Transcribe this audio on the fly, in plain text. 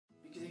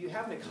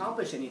haven't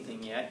accomplished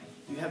anything yet,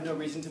 you have no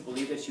reason to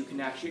believe that you can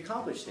actually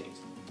accomplish things.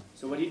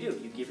 So what do?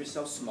 You give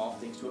yourself small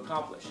things to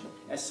accomplish.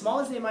 As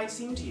small as they might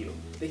seem to you,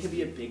 they can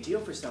be a big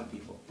deal for some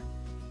people.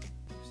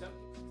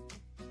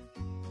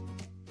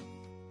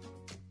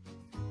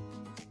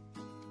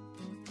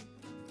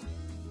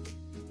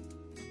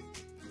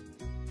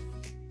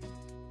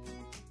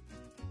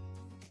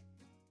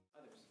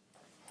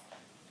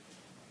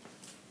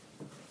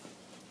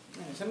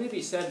 Something to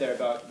be said there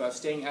about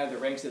staying out of the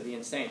ranks of the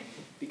insane.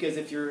 Because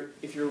if you're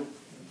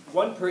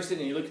one person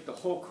and you look at the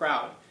whole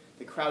crowd,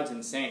 the crowd's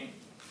insane.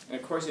 And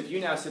of course, if you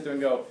now sit there and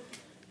go,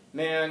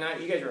 man,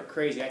 you guys are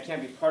crazy, I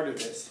can't be part of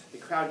this, the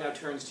crowd now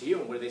turns to you,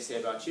 and what do they say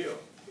about you?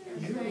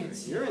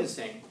 You're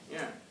insane.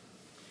 Yeah.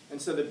 And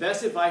so the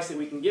best advice that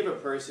we can give a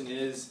person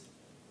is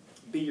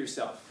be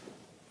yourself.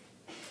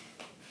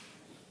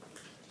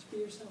 Just be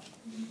yourself.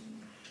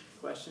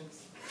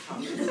 Questions?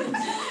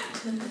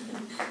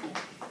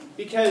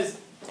 Because,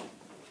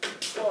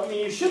 well, I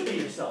mean, you should be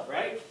yourself,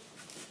 right?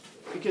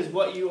 Because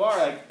what you are,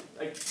 like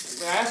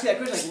when I ask you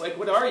that question, like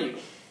what are you?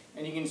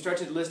 And you can start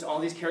to list all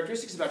these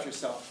characteristics about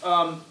yourself.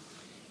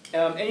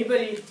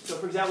 Anybody, so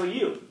for example,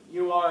 you're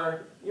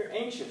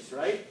anxious,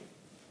 right?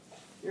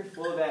 You're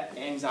full of that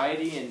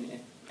anxiety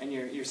and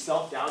you're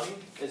self-doubting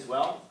as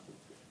well.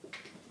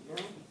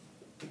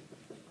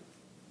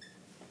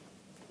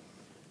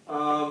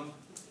 Yeah.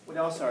 What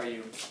else are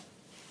you?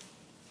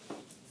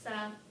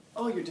 Sad.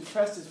 Oh, you're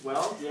depressed as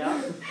well?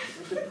 Yeah,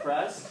 you're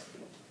depressed.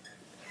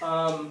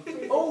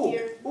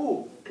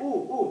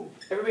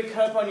 Everybody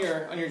cut up on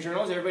your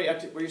journals? Everybody up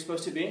to where you're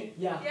supposed to be?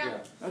 Yeah.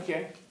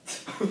 Okay.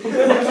 So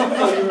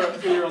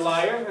you're a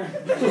liar?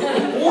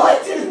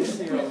 What?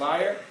 So you're a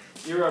liar?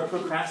 You're a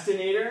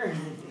procrastinator?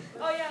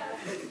 Oh, yeah.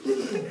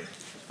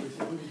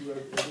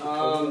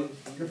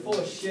 You're full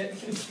of shit.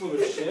 You're full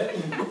of shit.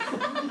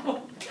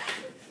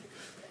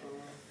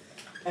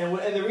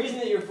 And the reason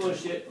that you're full of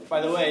shit, by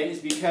the way, is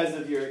because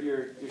of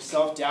your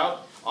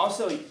self-doubt.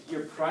 Also,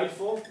 you're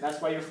prideful.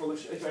 That's why you're full of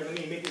shit. Let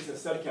me make this a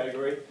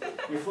subcategory.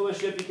 You're full of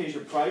shit because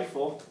you're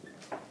prideful,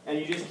 and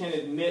you just can't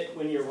admit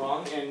when you're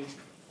wrong,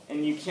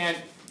 and you can't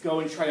go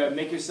and try to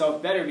make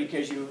yourself better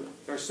because you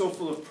are so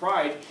full of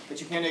pride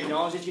that you can't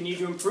acknowledge that you need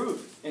to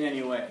improve in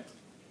any way.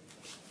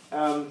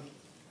 And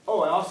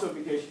also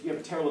because you have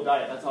a terrible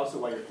diet. That's also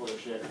why you're full of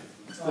shit.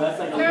 So that's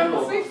like a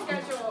terrible little... sleep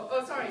schedule.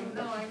 Oh, sorry.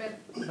 No, I meant...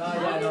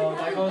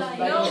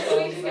 No,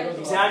 sleep schedule.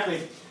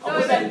 Exactly. I'll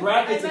put that in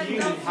brackets if you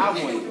didn't have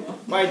one.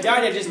 By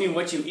diet, I just mean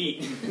what you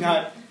eat.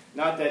 Not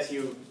that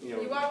you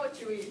know... You are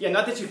what you eat. Yeah,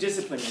 not that you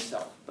discipline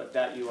yourself, but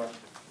that you are...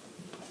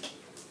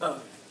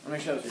 Oh, I'll make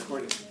sure I was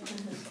recording.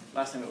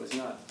 Last time it was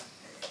not.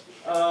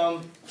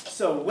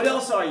 So, what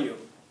else are you?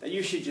 That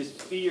you should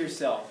just be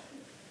yourself.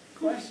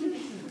 Question?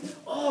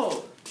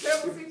 Oh!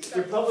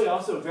 You're probably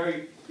also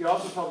you're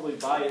also probably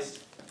biased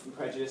and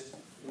prejudiced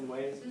in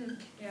ways.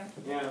 Yeah.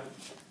 Yeah.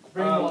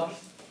 Brainwashed.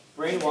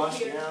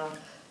 Brainwashed, yeah.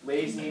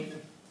 Lazy.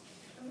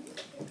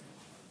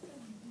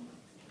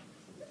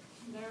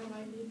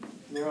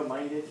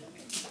 Narrow-minded.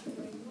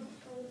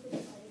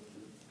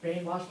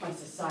 Brainwashed by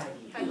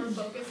society.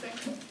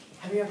 Hyper-focusing.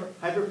 Have you ever...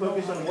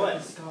 Hyper-focused on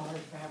what?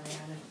 Scholars for having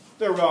had it?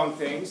 The wrong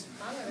things.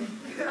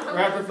 We're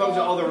hyper-focused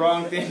on all the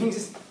wrong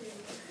things.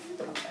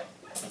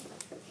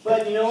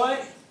 But you know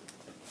what?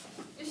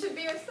 You should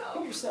be yourself.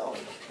 Be yourself.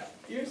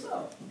 Be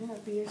yourself. Yeah,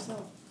 be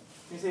yourself.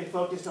 You say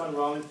focused on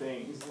wrong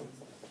things.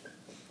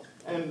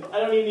 And I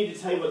don't even need to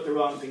tell you what the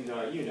wrong things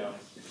are. You know.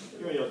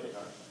 You already know what they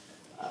are.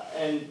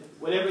 And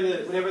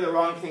whatever the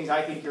wrong things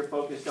I think you're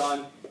focused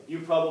on, you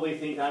probably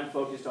think I'm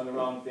focused on the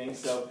wrong things.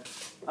 So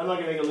I'm not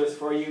going to make a list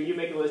for you. You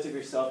make a list of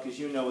yourself because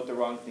you know what the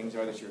wrong things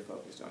are that you're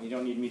focused on. You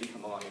don't need me to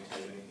come along and tell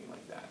you anything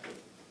like that.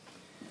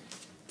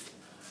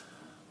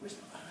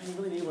 I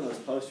really need one of those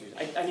posters.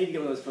 I need to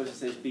get one of those posters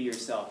that says, be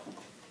yourself.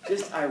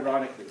 Just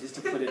ironically, just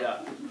to put it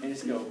up. And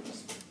just go,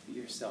 just be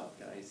yourself,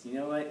 guys. You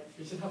know what?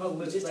 You should have a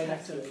list right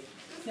next to it.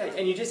 Yeah,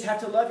 and you just have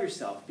to love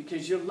yourself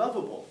because you're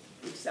lovable,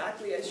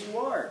 exactly as you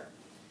are.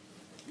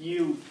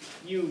 You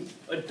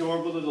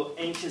adorable little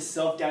anxious,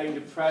 self-doubting,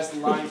 depressed,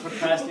 lying,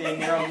 procrastinating,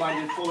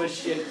 narrow-minded, full of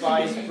shit,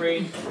 biased,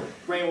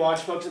 brainwashed,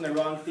 focused on the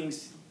wrong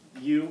things.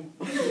 You.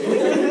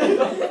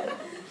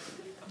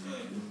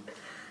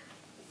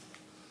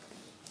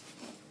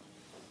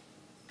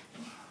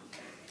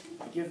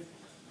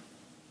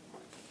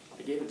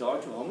 I gave $1 to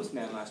a homeless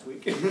man last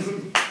week.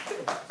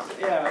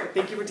 Yeah,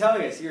 thank you for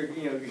telling us. You're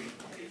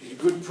a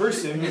good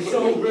person. You're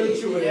so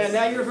virtuous. Yeah,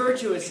 now you're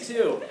virtuous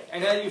too.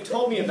 And now you've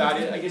told me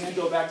about it, I guess we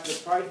go back to the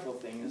prideful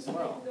thing as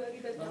well. Now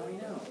I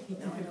know.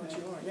 Now I know what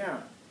you are.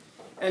 Yeah.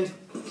 And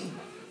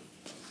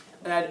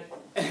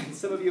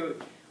some of you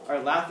are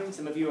laughing,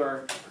 some of you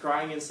are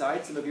crying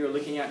inside, some of you are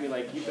looking at me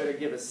like, you better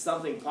give us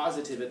something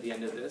positive at the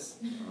end of this.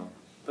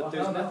 But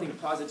there's nothing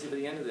positive at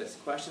the end of this.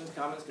 Questions,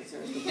 comments,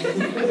 concerns?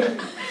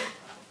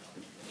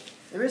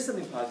 There is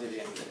something positive at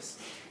the end of this.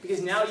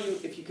 Because now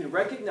if you can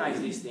recognize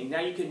these things,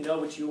 now you can know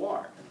what you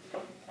are.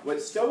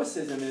 What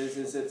Stoicism is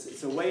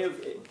it's a way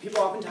of,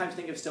 people oftentimes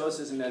think of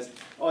Stoicism as,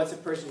 oh, it's a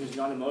person who's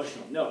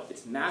non-emotional. No,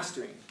 it's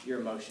mastering your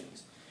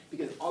emotions.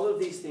 Because all of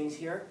these things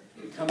here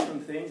come from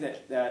things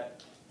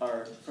that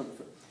are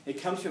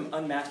it comes from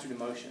unmastered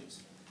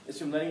emotions. It's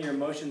from letting your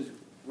emotions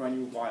run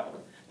you wild.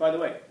 By the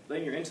way,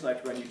 letting your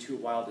intellect run you too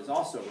wild is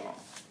also wrong.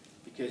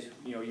 Because,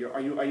 are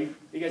you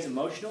guys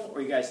emotional or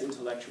are you guys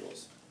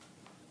intellectuals?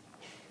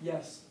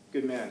 Yes.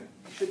 Good man.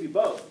 You should be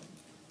both.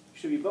 You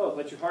should be both.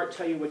 Let your heart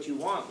tell you what you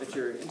want. Let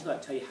your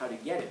intellect tell you how to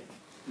get it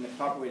and the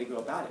proper way to go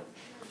about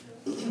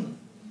it.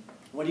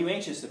 What are you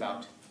anxious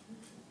about?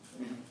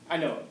 I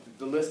know,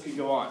 the list could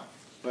go on.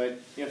 But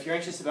if you're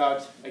anxious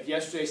about, like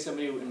yesterday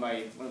somebody in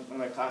one of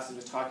my classes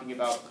was talking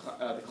about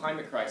the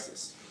climate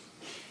crisis.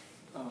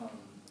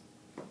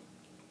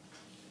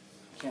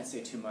 Can't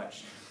say too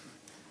much.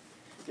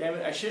 Damn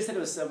it, I should have said it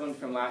was someone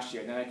from last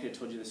year, then I could have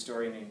told you the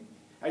story.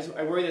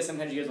 I worry that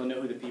sometimes you guys will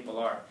know who the people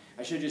are.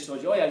 I should have just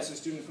told you, oh yeah, it's a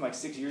student from like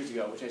 6 years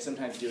ago, which I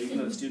sometimes do, even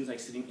though the student's like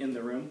sitting in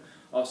the room.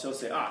 I'll still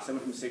say,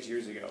 someone from 6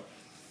 years ago.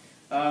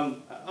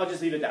 I'll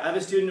just leave it at that. I have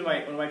a student in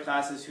one of my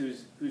classes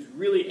who's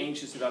really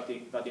anxious about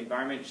the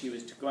environment. She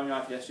was going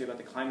off yesterday about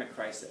the climate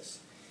crisis.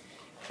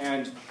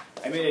 And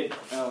I made it,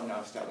 oh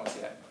no, stop, I won't say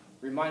that.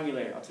 Remind me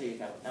later, I'll tell you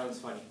that. That one's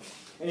funny.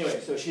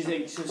 Anyway, so she's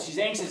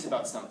anxious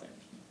about something.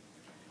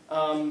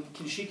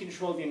 Can she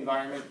control the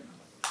environment?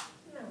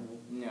 No.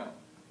 No.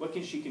 What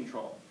can she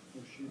control?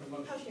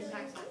 How she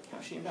impacts it?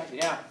 How she impacts it.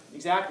 Yeah,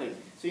 exactly.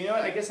 So you know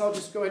what? I guess I'll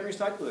just go ahead and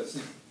recycle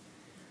this.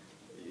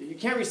 You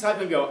can't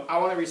recycle and go, I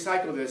want to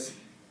recycle this,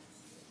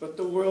 but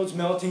the world's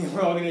melting and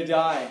we're all going to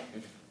die.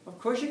 Of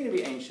course you're going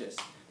to be anxious.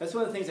 That's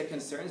one of the things that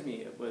concerns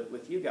me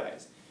with you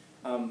guys.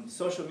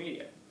 Social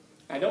media.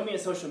 I don't mean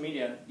social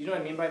media. You know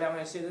what I mean by that when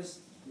I say this?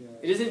 Yeah.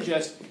 It isn't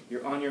just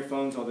you're on your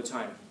phones all the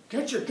time.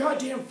 Get your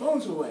goddamn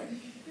phones away.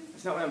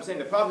 That's not what I'm saying.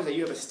 The problem is that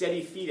you have a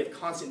steady feed of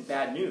constant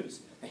bad news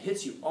that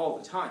hits you all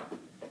the time.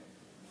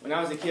 When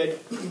I was a kid,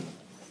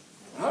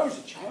 when I was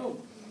a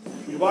child,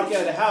 we'd walk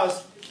out of the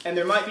house, and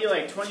there might be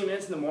like 20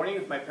 minutes in the morning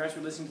if my parents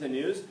were listening to the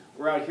news,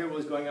 where I would hear what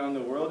was going on in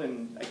the world,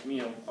 and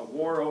a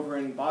war over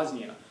in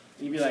Bosnia.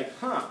 And you'd be like,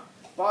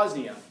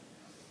 Bosnia.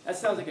 That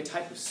sounds like a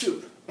type of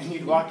soup. And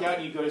you'd walk out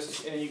and you'd go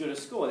to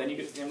school, and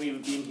then we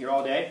would be in here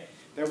all day.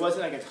 There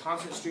wasn't like a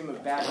constant stream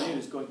of bad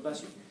news going,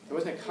 bless you. There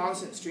wasn't a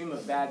constant stream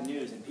of bad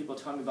news and people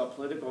telling me about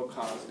political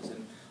causes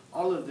and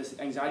all of this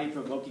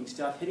anxiety-provoking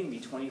stuff hitting me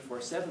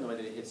 24/7 the way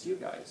that it hits you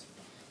guys.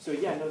 So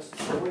yeah,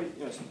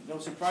 no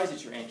surprise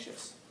that you're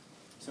anxious.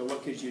 So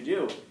what could you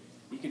do?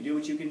 You can do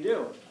what you can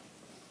do.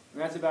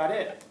 And that's about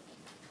it.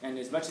 And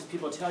as much as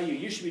people tell you,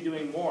 you should be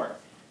doing more,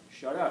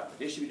 shut up.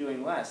 They should be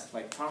doing less,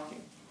 like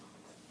talking.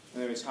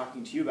 And they were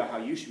talking to you about how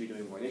you should be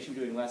doing more. They should be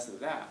doing less of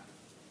that.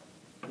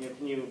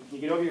 Can you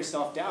get over your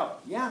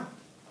self-doubt? Yeah.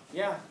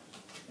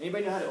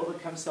 Anybody know how to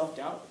overcome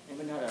self-doubt?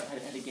 Anybody know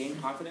how to gain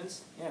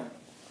confidence? Yeah.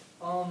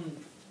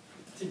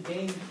 To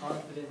gain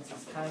confidence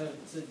is kind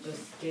of to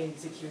just gain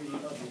security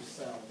of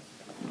yourself.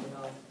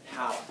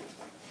 How?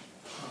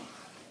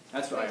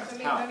 That's what I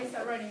asked. How? Let me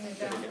start writing it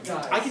down.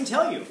 Guys, I can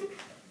tell you.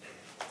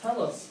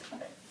 tell us.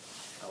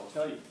 I will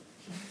tell you.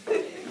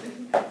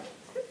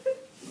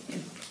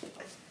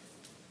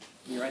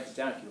 You can write this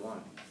down if you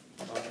want.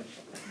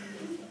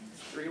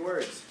 3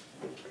 words.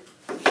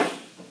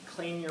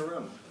 Clean your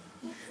room.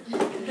 I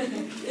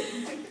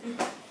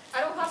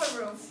don't have a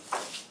room.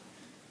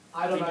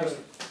 I don't know.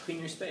 Clean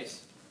your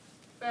space.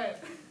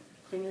 But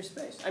Clean your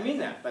space. I mean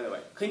that, by the way.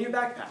 Clean your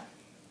backpack.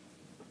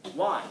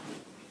 Why?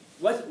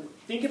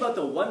 Think about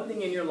the one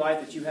thing in your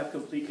life that you have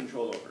complete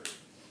control over.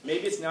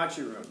 Maybe it's not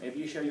your room. Maybe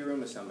you share your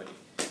room with somebody.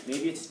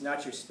 Maybe it's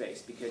not your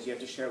space because you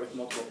have to share it with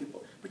multiple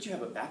people. But you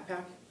have a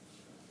backpack.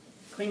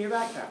 Clean your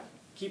backpack.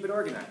 Keep it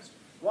organized.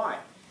 Why?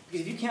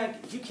 Because if you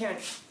can't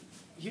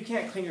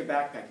clean your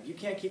backpack, if you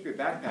can't keep your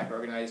backpack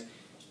organized,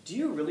 do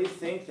you really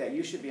think that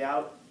you should be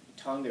out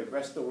telling the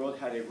rest of the world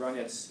how to run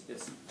its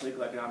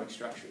political economic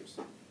structures?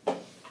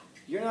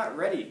 You're not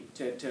ready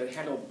to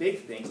handle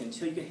big things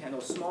until you can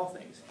handle small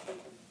things.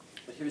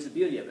 But here's the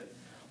beauty of it.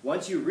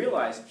 Once you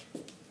realize,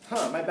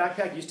 my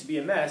backpack used to be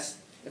a mess,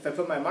 if I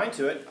put my mind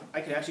to it,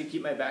 I can actually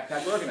keep my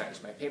backpack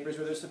organized. My papers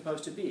where they're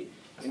supposed to be.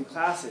 In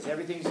classes,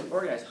 everything's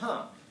organized.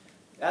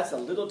 That's a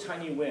little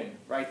tiny win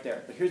right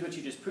there. But here's what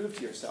you just proved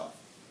to yourself.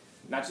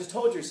 Not just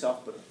told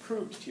yourself, but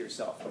proved to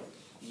yourself.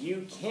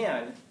 You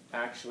can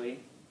actually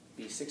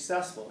be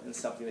successful in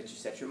something that you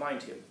set your mind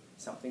to.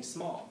 Something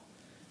small.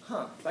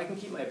 If I can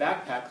keep my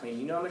backpack clean,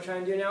 you know what I'm going to try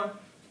and do now?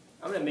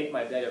 I'm going to make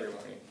my bed every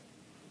morning.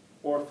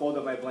 Or fold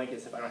up my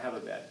blankets if I don't have a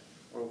bed.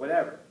 Or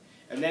whatever.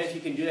 And then if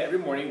you can do that every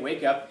morning,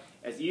 wake up,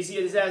 as easy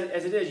as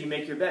it is, you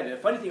make your bed. And a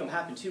funny thing will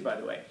happen too, by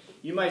the way.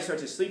 You might start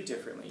to sleep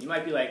differently. You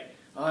might be like,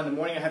 in the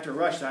morning I have to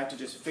rush, so I have to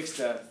just fix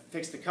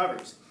the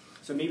covers.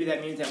 So maybe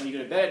that means that when you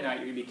go to bed at night,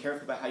 you're going to be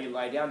careful about how you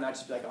lie down, not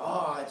just be like,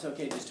 it's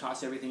okay, just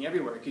toss everything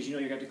everywhere, because you know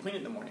you're going to have to clean it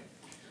in the morning.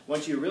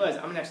 Once you realize,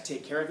 I'm going to have to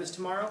take care of this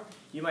tomorrow,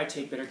 you might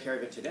take better care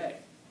of it today.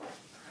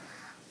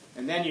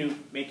 And then you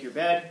make your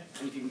bed,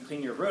 and if you can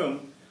clean your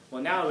room,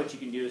 well now what you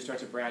can do is start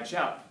to branch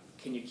out.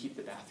 Can you keep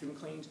the bathroom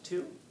cleaned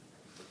too?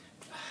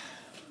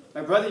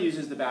 My brother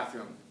uses the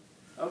bathroom.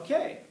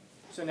 Okay,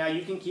 so now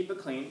you can keep it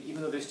clean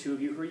even though there's 2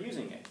 of you who are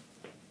using it.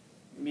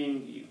 I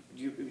mean,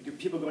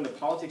 people go into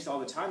politics all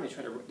the time. They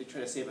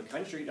try to save a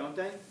country, don't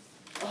they?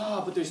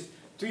 Oh, but there's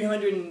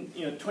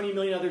 320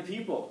 million other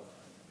people.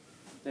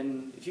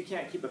 Then if you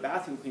can't keep a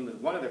bathroom clean with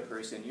one other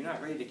person, you're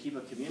not ready to keep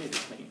a community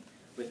clean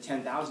with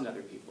 10,000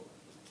 other people.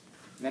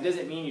 And that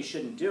doesn't mean you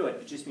shouldn't do it.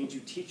 It just means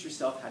you teach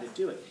yourself how to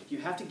do it. You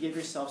have to give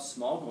yourself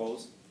small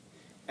goals,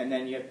 and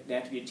then they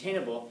have to be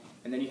attainable,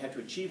 and then you have to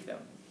achieve them.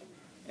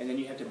 And then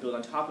you have to build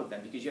on top of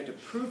them, because you have to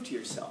prove to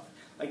yourself.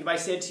 Like if I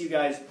said to you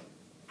guys,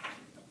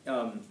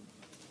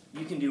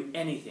 you can do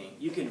anything.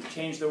 You can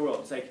change the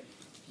world. It's like,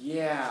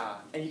 yeah.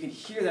 And you can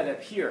hear that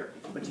up here,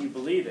 but do you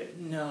believe it?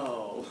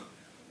 No.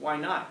 Why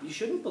not? You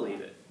shouldn't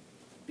believe it.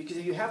 Because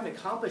if you haven't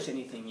accomplished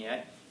anything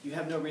yet, you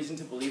have no reason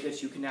to believe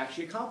that you can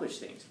actually accomplish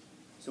things.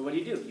 So what do?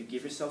 You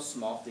give yourself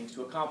small things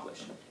to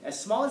accomplish. As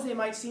small as they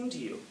might seem to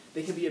you,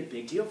 they can be a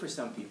big deal for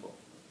some people.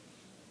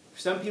 For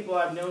some people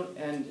I've known,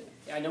 and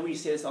I know we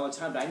say this all the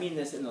time, but I mean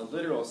this in the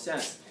literal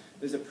sense.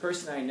 There's a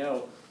person I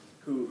know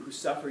who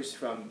suffers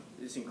from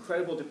this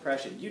incredible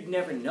depression. You'd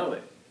never know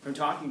it from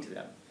talking to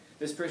them.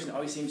 This person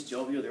always seems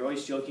jovial. They're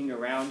always joking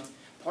around.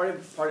 Part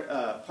of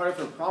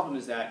her problem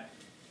is that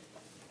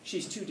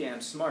she's too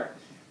damn smart,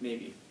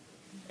 maybe.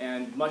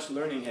 And much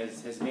learning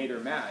has made her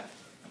mad.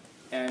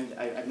 And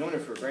I've known her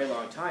for a very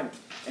long time.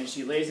 And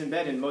she lays in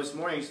bed, and most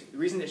mornings, the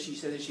reason that she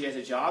says that she has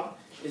a job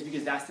is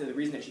because that's the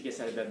reason that she gets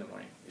out of bed in the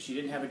morning. If she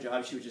didn't have a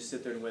job, she would just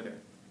sit there and wither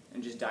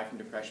and just die from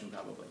depression,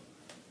 probably.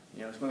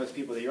 You know, it's one of those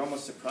people that you're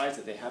almost surprised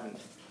that they haven't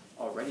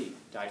already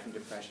died from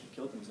depression,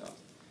 killed themselves.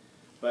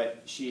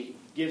 But she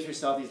gives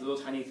herself these little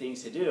tiny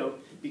things to do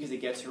because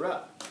it gets her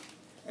up.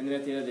 And then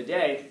at the end of the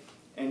day,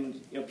 and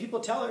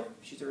people tell her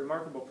she's a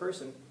remarkable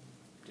person.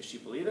 Does she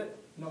believe it?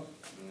 No.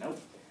 Nope.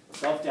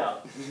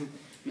 Self-doubt.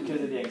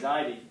 Because of the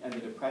anxiety and the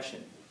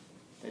depression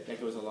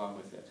that goes along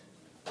with it.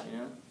 You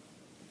know?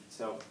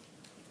 So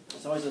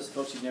it's always those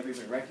folks you never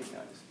even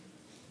recognize.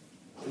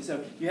 And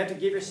so you have to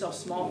give yourself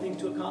small things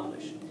to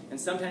accomplish. And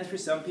sometimes for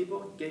some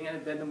people, getting out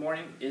of bed in the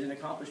morning is an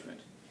accomplishment.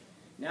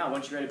 Now,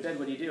 once you're out of bed,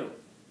 what do?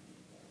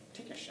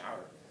 Take a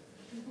shower.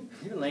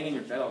 You've been laying in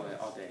your bed all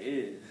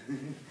day.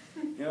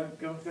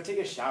 Go take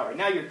a shower.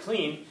 Now you're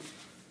clean,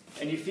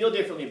 and you feel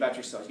differently about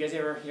yourself. You guys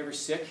ever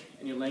sick,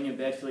 and you're laying in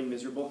bed feeling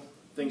miserable,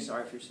 feeling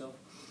sorry for yourself?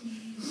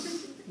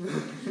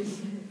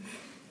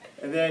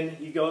 And then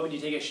you go up and you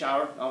take a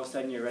shower, and all of a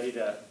sudden you're ready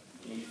to,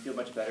 you feel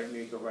much better.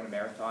 Maybe go run a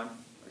marathon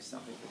or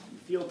something. You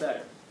feel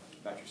better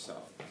about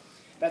yourself.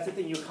 That's the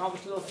thing. You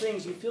accomplish little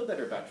things, you feel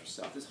better about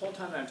yourself. This whole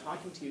time that I'm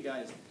talking to you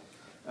guys,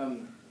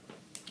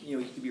 you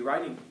could be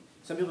writing.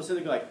 Some people sit there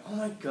and go like, oh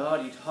my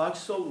God, you talk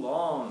so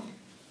long.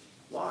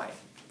 Why?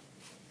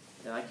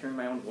 Do I like hearing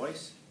my own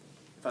voice?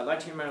 If I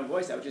liked hearing my own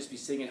voice, I would just be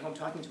sitting at home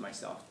talking to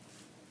myself.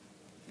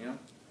 You know?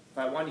 If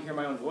I wanted to hear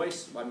my own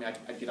voice, well, I mean,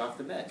 I'd get off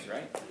the meds,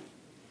 right?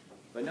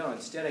 But no,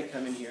 instead I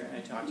come in here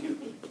and I talk to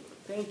you.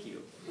 Thank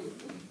you.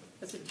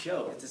 That's a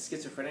joke. It's a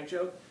schizophrenic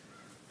joke.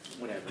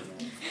 Whatever,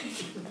 man.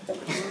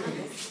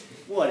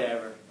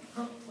 Whatever.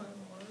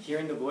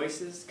 Hearing the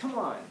voices? Come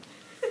on.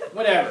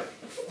 Whatever.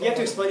 You have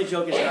to explain the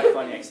joke. It's not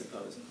funny, I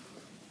suppose.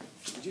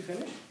 Did you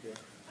finish? Yeah.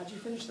 How'd you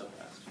finish so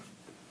fast?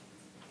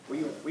 Were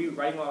you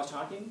writing while I was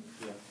talking?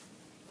 Yeah.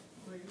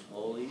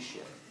 Holy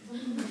shit.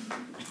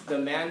 The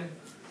man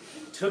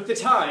took the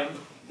time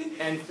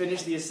and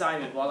finished the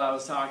assignment while I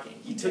was talking.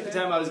 He took the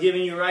time I was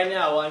giving you right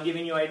now while I'm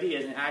giving you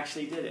ideas and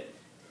actually did it.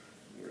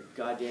 You're a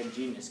goddamn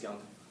genius,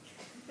 Gump.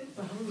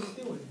 How are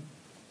you doing?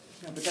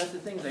 Yeah, but that's the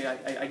thing.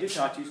 Like, I do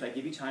talk to you, so I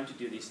give you time to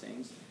do these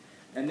things.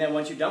 And then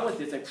once you're done with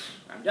it, it's like,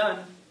 I'm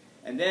done.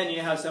 And then you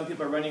know how some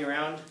people are running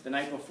around the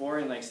night before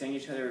and like sending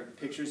each other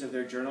pictures of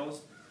their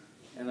journals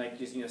and like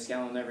just,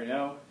 Scal will never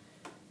know.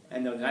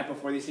 And the night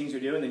before these things are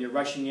due, and then you're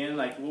rushing in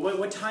like, well,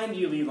 what time do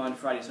you leave on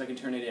Friday so I can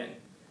turn it in?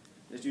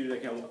 This dude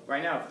like,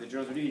 right now, if the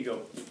journals are due, you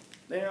go,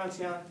 later on,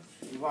 Scal,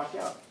 you walk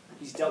out.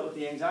 He's dealt with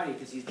the anxiety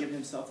because he's given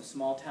himself the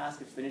small task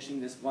of finishing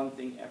this one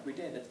thing every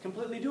day. That's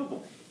completely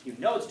doable. You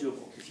know it's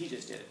doable because he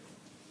just did it.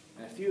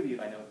 And a few of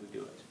you I know who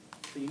do it.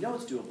 So you know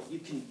it's doable. You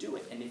can do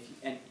it.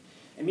 And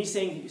and me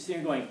sitting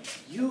here going,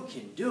 you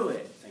can do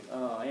it. It's like,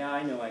 oh, yeah,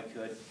 I know I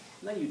could.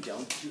 No, you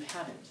don't. You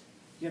haven't.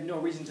 You have no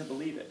reason to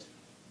believe it.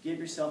 Give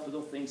yourself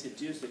little things to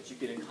do so that you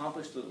can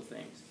accomplish little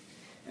things.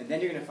 And then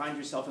you're going to find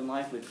yourself in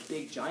life with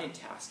big, giant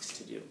tasks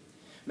to do.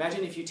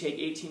 Imagine if you take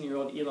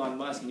 18-year-old Elon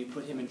Musk and you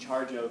put him in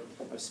charge of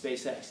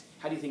SpaceX.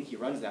 How do you think he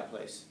runs that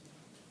place?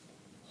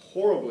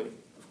 Horribly.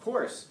 Of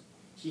course.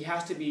 He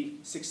has to be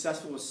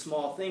successful with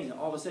small things, and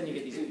all of a sudden you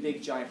get these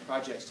big, giant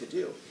projects to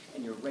do,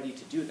 and you're ready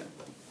to do them.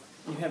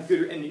 You have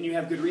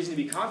good reason to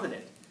be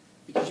confident,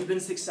 because you've been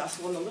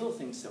successful in the little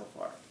things so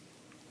far.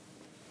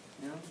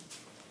 You know?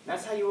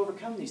 That's how you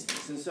overcome these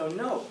things. And so,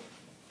 no,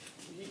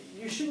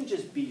 you shouldn't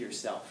just be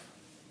yourself.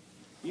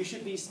 You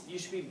should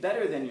be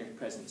better than your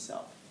present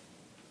self.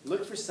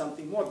 Look for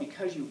something more,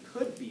 because you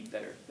could be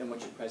better than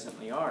what you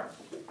presently are.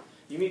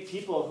 You meet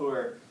people who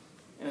are,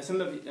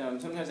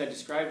 sometimes I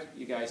describe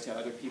you guys to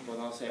other people,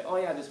 and I'll say, oh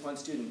yeah, this one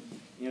student,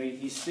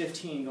 he's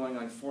 15 going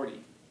on 40.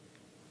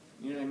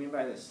 You know what I mean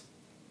by this?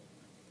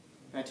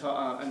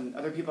 And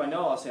other people I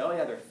know, I'll say, oh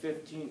yeah, they're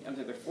 15,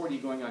 they're 40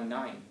 going on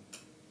 9.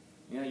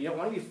 You don't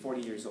want to be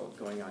 40 years old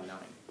going on 9.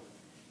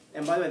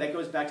 And by the way, that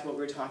goes back to what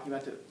we were talking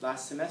about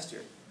last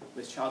semester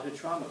with childhood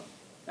trauma.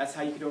 That's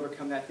how you could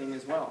overcome that thing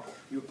as well.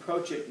 You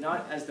approach it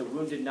not as the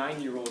wounded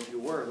 9-year-old you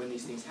were when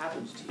these things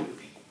happened to you.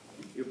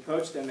 You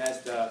approach them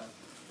as the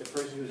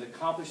person who's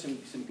accomplished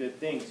some good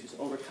things, who's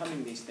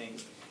overcoming these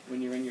things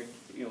when you're in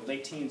your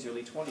late teens,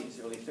 early 20s,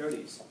 early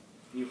 30s.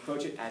 You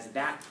approach it as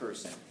that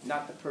person,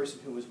 not the person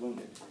who was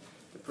wounded.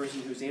 The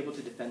person who's able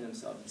to defend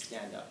themselves and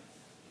stand up.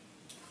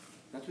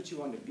 That's what you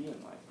want to be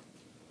in life.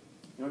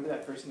 You want to be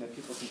that person that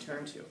people can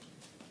turn to.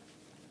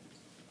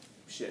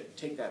 Shit,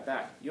 take that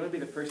back. You want to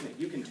be the person that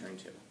you can turn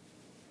to,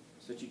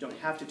 so that you don't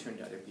have to turn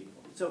to other people.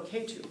 It's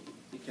okay to,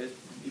 because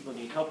people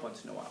need help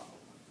once in a while.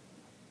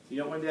 You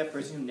don't want to be that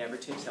person who never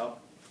takes help.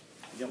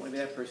 You don't want to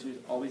be that person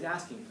who's always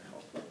asking for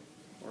help,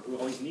 or who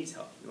always needs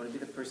help. You want to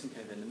be the person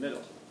kind of in the middle.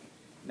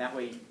 And that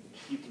way,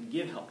 you can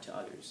give help to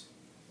others.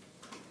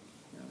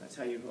 That's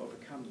how you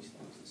overcome these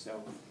things.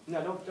 So,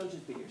 no, don't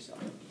just be yourself.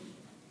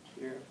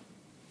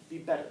 Be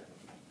better,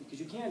 because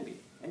you can be,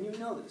 and you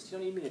know this. You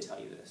don't need me to tell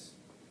you this.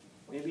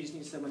 Maybe you just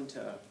need someone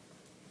to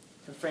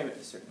frame it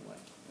a certain way.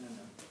 I don't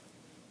know.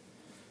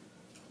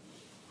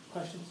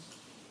 Questions,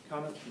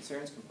 comments,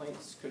 concerns,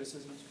 complaints,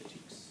 criticisms,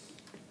 critiques?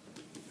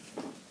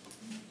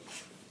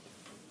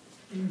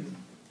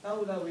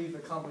 Now that we've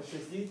accomplished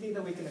this, do you think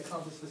that we can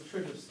accomplish this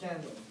Church of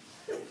Scandal?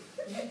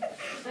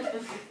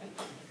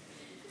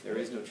 There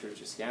is no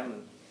Church of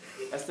Scanlon.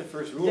 That's the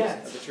first rule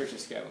of the Church of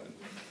Scanlon.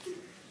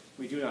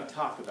 We do not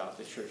talk about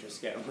the Church of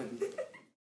Scanlon.